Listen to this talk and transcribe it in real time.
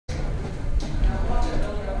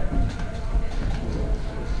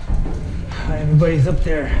Everybody's up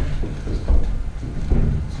there.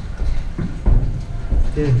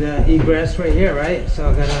 There's the egress right here, right? So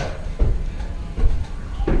I gotta...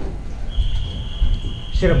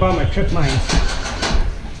 Should have bought my trip mines.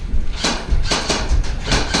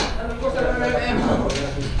 And of course I don't have ammo.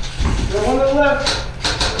 The one on the left.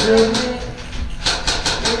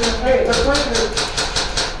 Hey, they're flanking.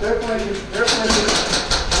 They're flanking. They're flanking.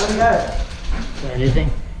 I only got it. Anything?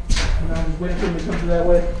 And I'm waiting for them to come through that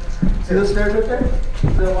way. See those stairs right there? See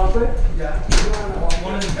that walkway? Yeah.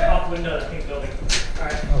 One in the top window of the pink building.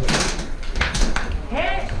 Alright.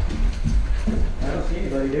 Hey! I don't see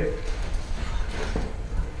anybody, dude.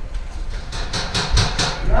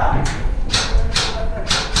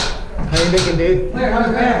 How you looking, dude? Behind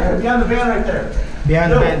the van. Behind the van right there.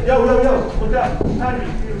 Behind the van. Yo. Look up. Behind me.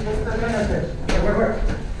 What's that van right there? Where?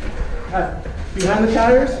 Behind the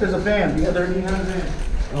tires, there's a van. They're behind the van.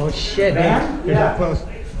 Oh shit, Van? man. They're Yeah. that close.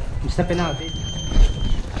 I'm stepping out, dude.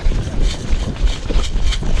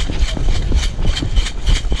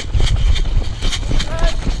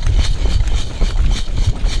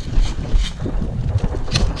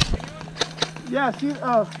 Yeah, see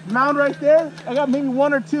mound right there? I got maybe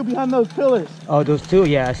one or two behind those pillars. Oh, those two?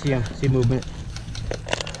 Yeah, I see them. See movement.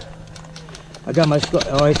 I got my skull.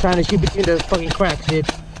 Oh, he's trying to shoot between the fucking cracks, dude.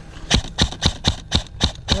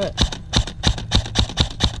 What?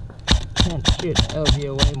 Can't shoot LV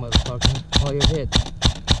away, motherfucker. All your hits.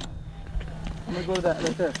 I'm gonna go to that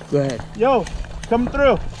right there. Go ahead. Yo, coming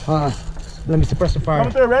through. Let me suppress the fire.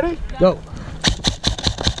 Coming through, ready? Go.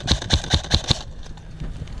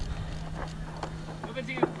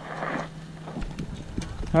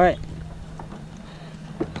 All right.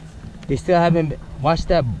 They still haven't watched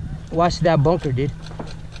that bunker, dude.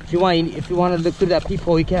 If you want to look through that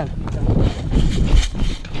peephole, you can.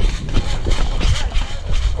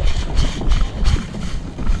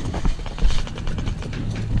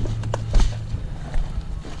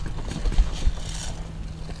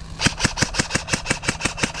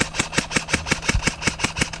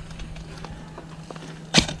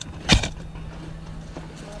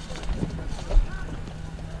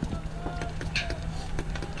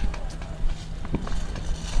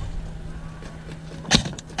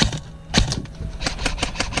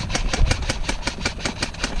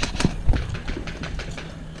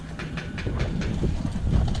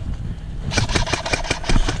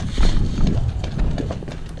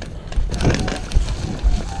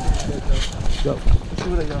 Go. See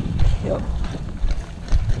where they go. Yep.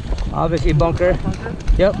 Obviously bunker.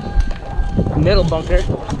 Yep. Middle bunker.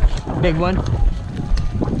 Big one.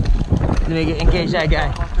 Let me engage that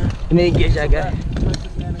guy. Let me engage that guy.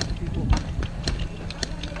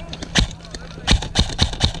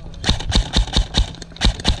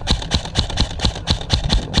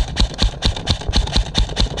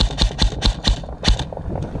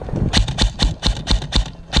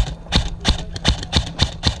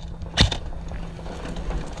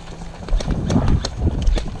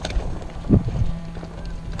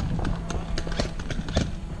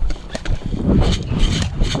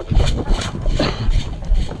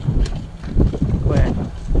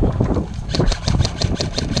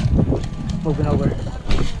 Moving over.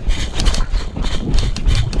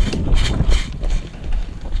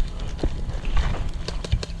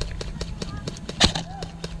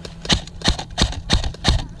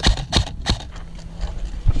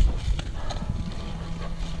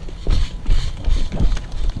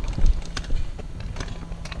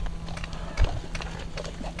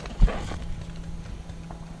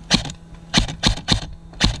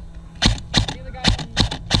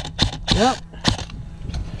 Yep.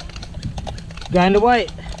 Guy in the white.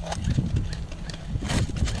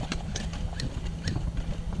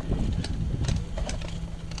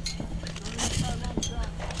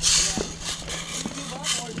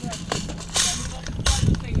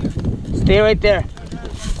 Stay right there.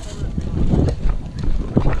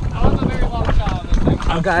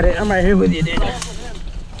 I got it. I'm right here with you, dude.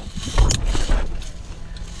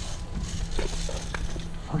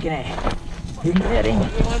 Okay. You're getting. You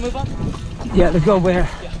want to move up? Yeah, let's go over here.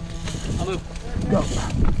 Yeah. I'll move. Go.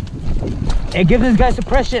 Hey, give this guy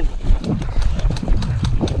suppression.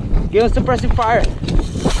 Give him suppressive fire.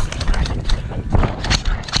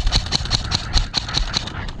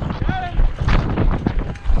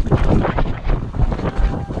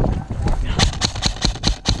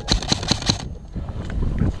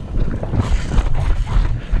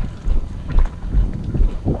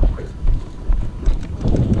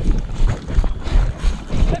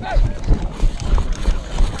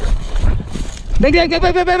 Bang, bang, bang,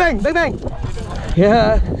 bang, bang, bang, bang, bang.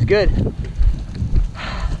 Yeah, it's good.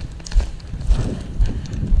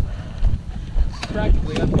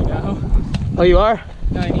 practically up here now. Oh, you are?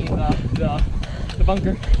 No, I mean the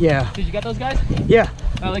bunker. Yeah. Did you get those guys? Yeah.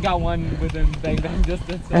 I only got one within bang bang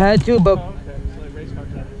distance. I had two, but Oh, okay. So like race car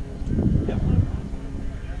track. Yeah.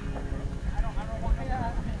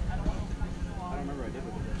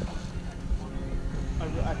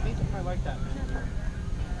 I think I like that.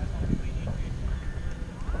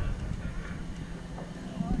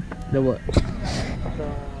 the what?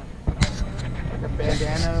 Like a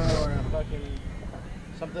bandana or a fucking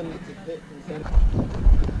something to hit instead.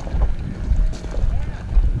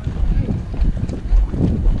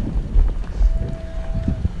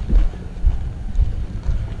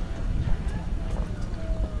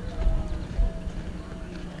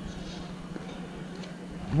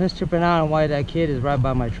 I'm just tripping out on why that kid is right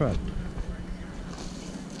by my truck.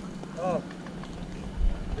 Oh,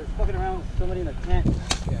 they're fucking around with somebody in a tent.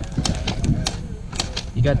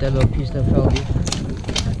 You got that little piece that fell,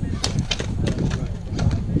 dude?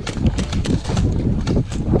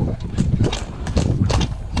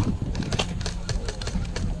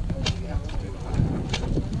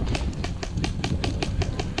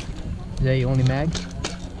 Is that your only mag?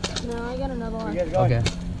 No, I got another one. You guys going?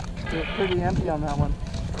 Okay. It's pretty empty on that one.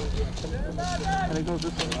 And it goes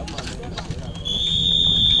this way.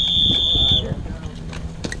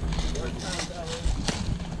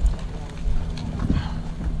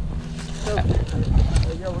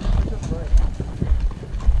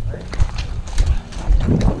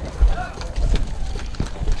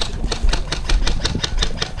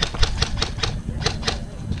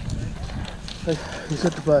 He's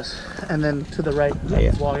at the bus, and then to the right,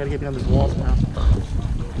 Yeah. this wall. I gotta get behind this wall now.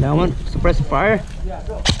 That one? Suppressing fire? Yeah,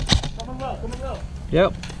 go. Coming low, coming low.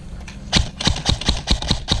 Yep.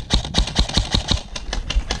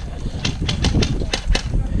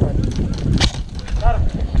 Got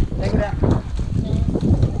him. Take it out.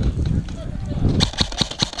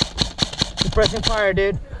 Suppressing fire,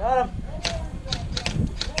 dude. Got him.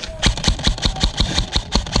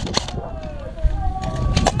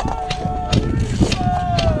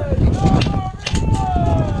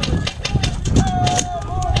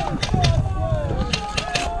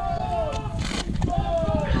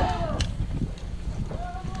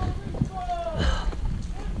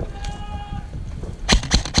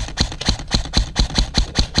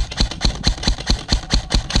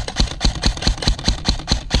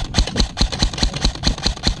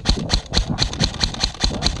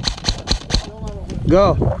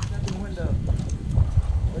 Go.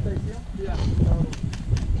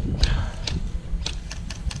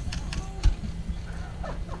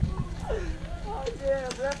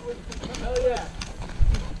 Hell yeah.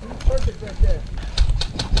 Perfect right there.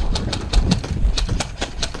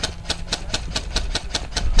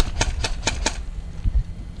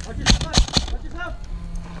 Watch yourself. Watch yourself.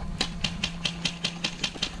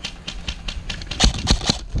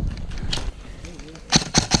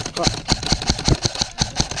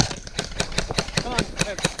 Come on.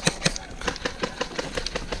 There.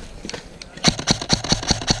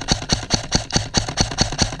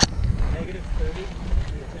 Negative 30.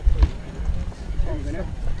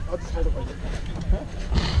 I'll just hold it like this.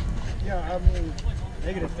 Yeah, I mean,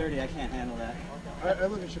 Negative 30, I can't handle that. I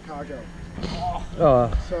live in Chicago.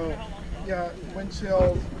 Oh, So, yeah, wind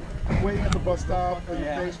chills, waiting at the bus stop, with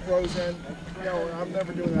Yeah. your face frozen. You know, I'm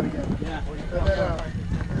never doing that again. Yeah. And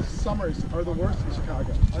then, the summers are the worst in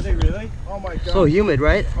Chicago. Are they really? Oh my god. so humid,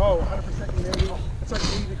 right? Oh, 100% humidity. It's like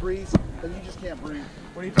 80 degrees, and you just can't breathe.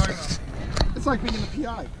 What are you talking about? It's like being in the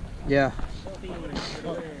PI. Yeah.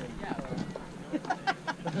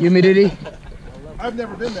 Humidity. I've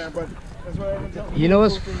never been there, but that's what everyone tells me. You know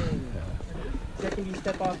what's Second you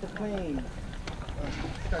step off the plane.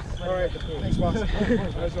 All right, thanks, boss. No,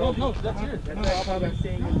 that's yours. No, I'll buy that.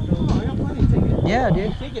 Staying in Philly. I got plenty. Take it. Yeah,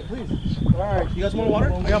 dude. Take it, please. All right, you guys want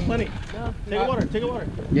water? I got plenty. No. Take a water, take a water.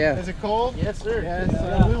 Yeah. Is it cold? Yes, sir. Yes,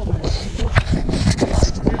 I will, man.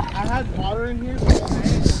 Dude, I had water in here, but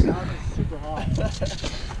now it's super hot. That's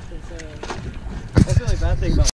the only bad thing about